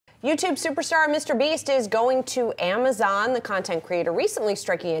YouTube superstar Mr. Beast is going to Amazon. The content creator recently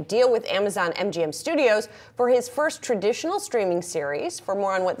striking a deal with Amazon MGM Studios for his first traditional streaming series. For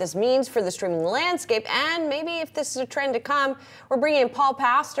more on what this means for the streaming landscape and maybe if this is a trend to come, we're bringing in Paul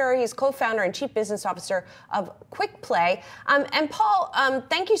Pastor. He's co-founder and chief business officer of Quick Play. And Paul,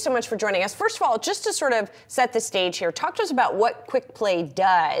 thank you so much for joining us. First of all, just to sort of set the stage here, talk to us about what Quick Play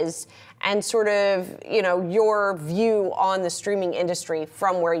does and sort of, your view on the streaming industry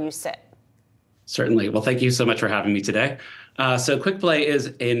from where you sit. Certainly. Well, thank you so much for having me today. So Quick Play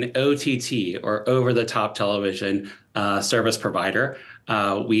is an OTT or over-the-top television service provider.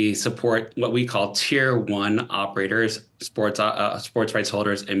 We support what we call Tier 1 operators, sports rights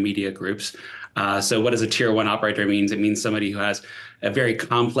holders, and media groups. So what does a Tier 1 operator mean? It means somebody who has a very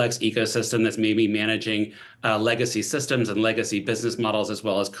complex ecosystem that's maybe managing legacy systems and legacy business models, as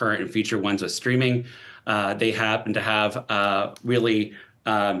well as current and future ones with streaming. They happen to have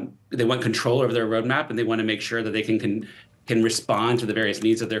they want control over their roadmap, and they want to make sure that they can respond to the various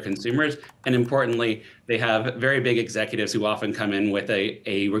needs of their consumers. And importantly, they have very big executives who often come in with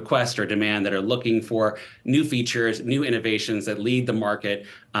a request or demand that are looking for new features, new innovations that lead the market,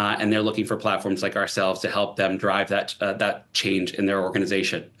 and they're looking for platforms like ourselves to help them drive that change in their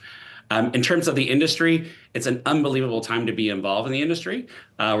organization. In terms of the industry, it's an unbelievable time to be involved in the industry.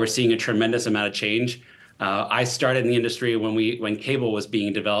 We're seeing a tremendous amount of change. I started in the industry when cable was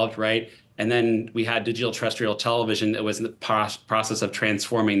being developed, right? And then we had digital terrestrial television that was in the process of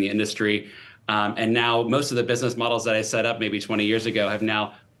transforming the industry. And now most of the business models that I set up maybe 20 years ago have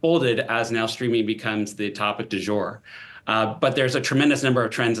now folded as now streaming becomes the topic du jour. But there's a tremendous number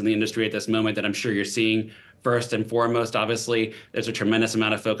of trends in the industry at this moment that I'm sure you're seeing. First and foremost, obviously, there's a tremendous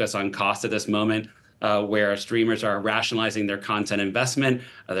amount of focus on cost at this moment, where streamers are rationalizing their content investment,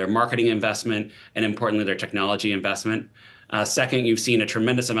 their marketing investment, and importantly, their technology investment. Second, you've seen a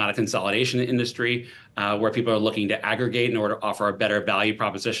tremendous amount of consolidation in the industry where people are looking to aggregate in order to offer a better value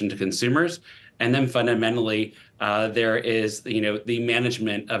proposition to consumers. And then fundamentally, there is the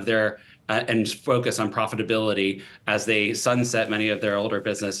management of their and focus on profitability as they sunset many of their older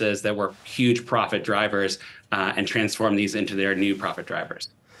businesses that were huge profit drivers and transform these into their new profit drivers.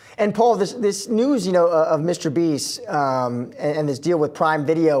 And Paul, this news, of Mr. Beast and this deal with Prime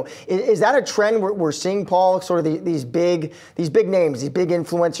Video, is that a trend we're seeing, Paul? Sort of these big names, these big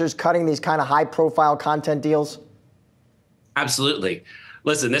influencers cutting these kind of high-profile content deals? Absolutely.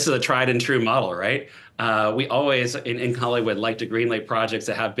 Listen, this is a tried and true model, right? We always, in Hollywood, like to greenlight projects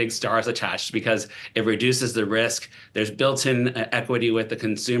that have big stars attached because it reduces the risk. There's built-in equity with the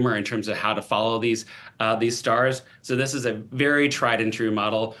consumer in terms of how to follow these stars. So this is a very tried and true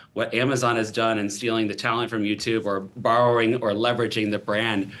model. What Amazon has done in stealing the talent from YouTube or borrowing or leveraging the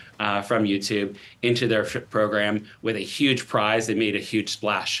brand from YouTube into their program with a huge prize, they made a huge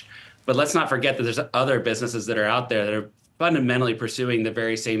splash. But let's not forget that there's other businesses that are out there that are fundamentally pursuing the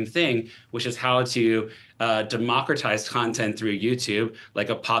very same thing, which is how to democratize content through YouTube, like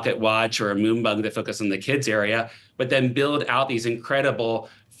a Pocket Watch or a Moonbug that focus on the kids area, but then build out these incredible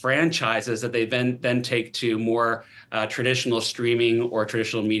franchises that they then take to more traditional streaming or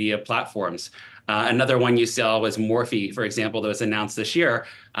traditional media platforms. Another one you saw was Morphe, for example, that was announced this year,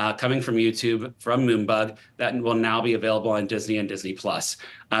 coming from YouTube, from Moonbug, that will now be available on Disney and Disney+.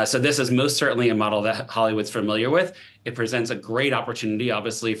 So this is most certainly a model that Hollywood's familiar with. It presents a great opportunity,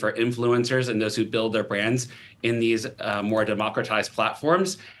 obviously, for influencers and those who build their brands in these more democratized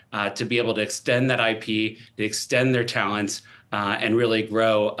platforms to be able to extend that IP, to extend their talents, and really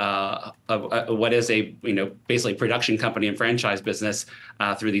grow what is a basically production company and franchise business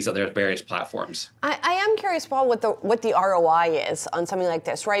through these other various platforms. I am curious, Paul, what the ROI is on something like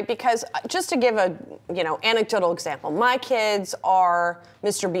this, right? Because just to give a anecdotal example, my kids are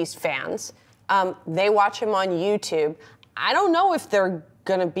Mr. Beast fans. They watch him on YouTube. I don't know if they're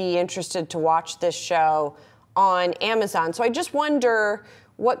going to be interested to watch this show on Amazon. So I just wonder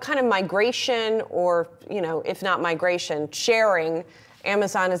what kind of migration or, if not migration, sharing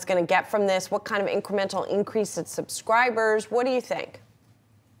Amazon is going to get from this. What kind of incremental increase in subscribers? What do you think?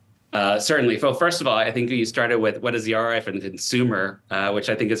 Certainly. Well, first of all, I think you started with what is the ROI for the consumer, which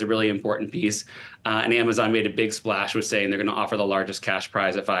I think is a really important piece. And Amazon made a big splash with saying they're going to offer the largest cash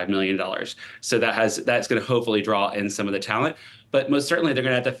prize at $5 million. So that's going to hopefully draw in some of the talent. But most certainly, they're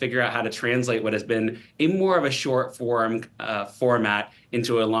going to have to figure out how to translate what has been a more of a short form format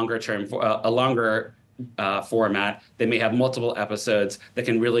into a longer format that may have multiple episodes that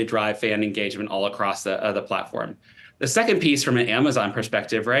can really drive fan engagement all across the platform. The second piece from an Amazon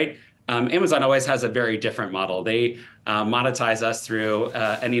perspective, right? Amazon always has a very different model. They monetize us through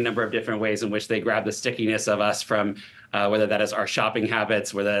any number of different ways in which they grab the stickiness of us from whether that is our shopping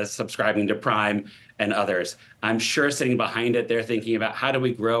habits, whether that is subscribing to Prime and others. I'm sure sitting behind it, they're thinking about how do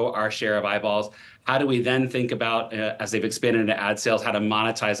we grow our share of eyeballs? How do we then think about, as they've expanded into ad sales, how to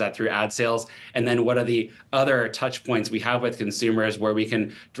monetize that through ad sales? And then what are the other touch points we have with consumers where we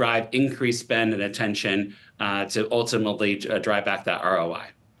can drive increased spend and attention to ultimately drive back that ROI?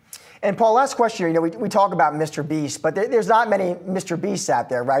 And Paul, last question. You know, we talk about Mr. Beast, but there's not many Mr. Beasts out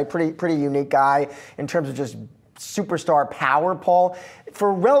there, right? Pretty unique guy in terms of just superstar power, Paul.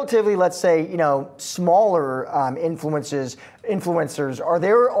 For relatively, let's say, you know, smaller influencers, are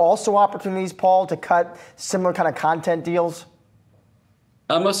there also opportunities, Paul, to cut similar kind of content deals?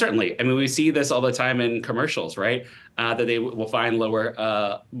 Most certainly. I mean, we see this all the time in commercials, right? That they will find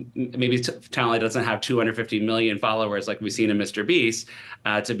lower, maybe talent that doesn't have 250 million followers like we've seen in Mr. Beast,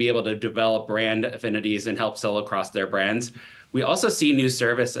 to be able to develop brand affinities and help sell across their brands. We also see new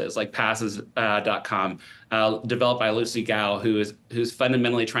services like passes.com, developed by Lucy Gao, who's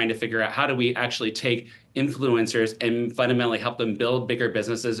fundamentally trying to figure out how do we actually take influencers and fundamentally help them build bigger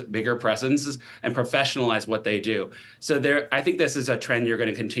businesses, bigger presences, and professionalize what they do. So I think this is a trend you're going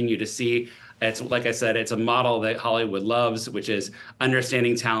to continue to see. It's, like I said, it's a model that Hollywood loves, which is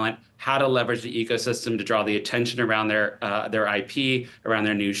understanding talent, how to leverage the ecosystem to draw the attention around their IP, around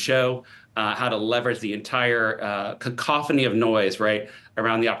their new show, how to leverage the entire cacophony of noise, right,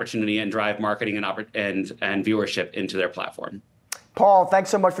 around the opportunity and drive marketing and viewership into their platform. Paul, thanks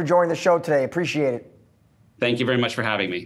so much for joining the show today. Appreciate it. Thank you very much for having me.